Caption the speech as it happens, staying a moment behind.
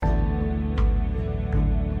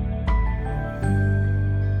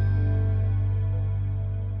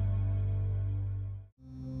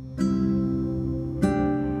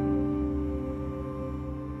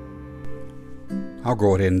I'll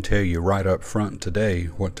go ahead and tell you right up front today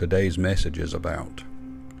what today's message is about.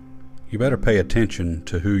 You better pay attention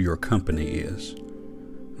to who your company is.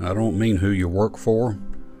 I don't mean who you work for.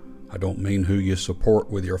 I don't mean who you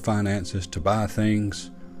support with your finances to buy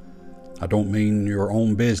things. I don't mean your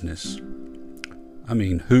own business. I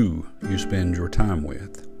mean who you spend your time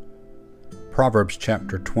with. Proverbs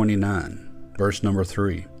chapter 29, verse number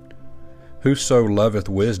 3. Whoso loveth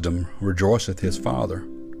wisdom rejoiceth his father,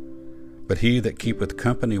 but he that keepeth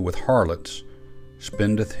company with harlots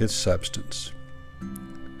spendeth his substance.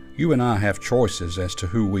 You and I have choices as to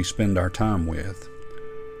who we spend our time with.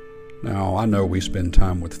 Now, I know we spend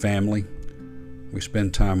time with family, we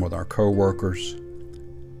spend time with our co-workers,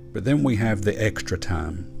 but then we have the extra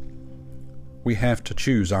time. We have to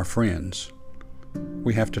choose our friends.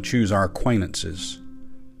 We have to choose our acquaintances,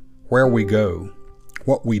 where we go,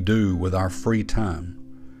 what we do with our free time.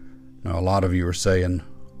 Now, a lot of you are saying,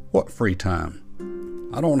 "What free time?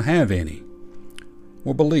 I don't have any."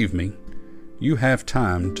 Well, believe me, you have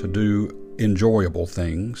time to do enjoyable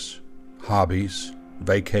things, hobbies,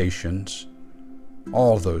 vacations,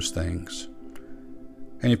 all those things.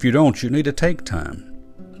 And if you don't, you need to take time.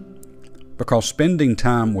 Because spending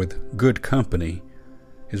time with good company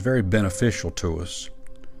is very beneficial to us.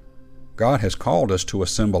 God has called us to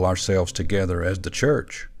assemble ourselves together as the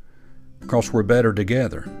church because we're better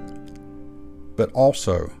together. But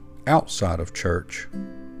also, outside of church,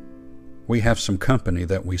 we have some company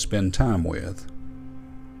that we spend time with.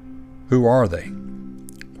 Who are they?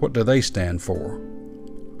 What do they stand for?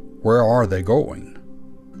 Where are they going?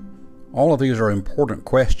 All of these are important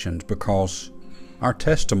questions because our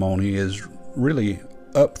testimony is really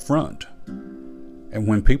up front. And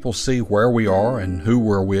when people see where we are and who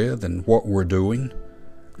we're with and what we're doing,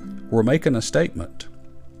 we're making a statement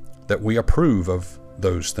that we approve of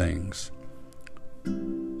those things.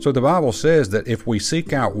 So the Bible says that if we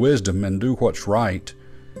seek out wisdom and do what's right,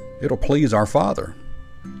 it'll please our Father.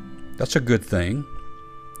 That's a good thing.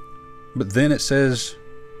 But then it says,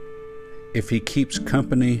 if he keeps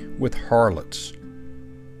company with harlots,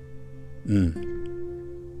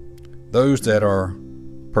 those that are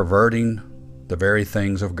perverting the very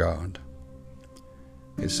things of God.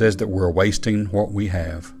 It says that we're wasting what we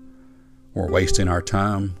have. We're wasting our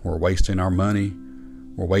time, we're wasting our money,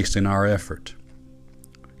 we're wasting our effort.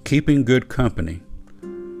 Keeping good company,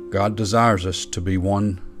 God desires us to be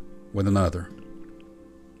one with another.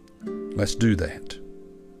 Let's do that.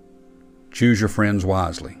 Choose your friends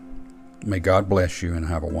wisely. May God bless you and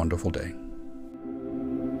have a wonderful day.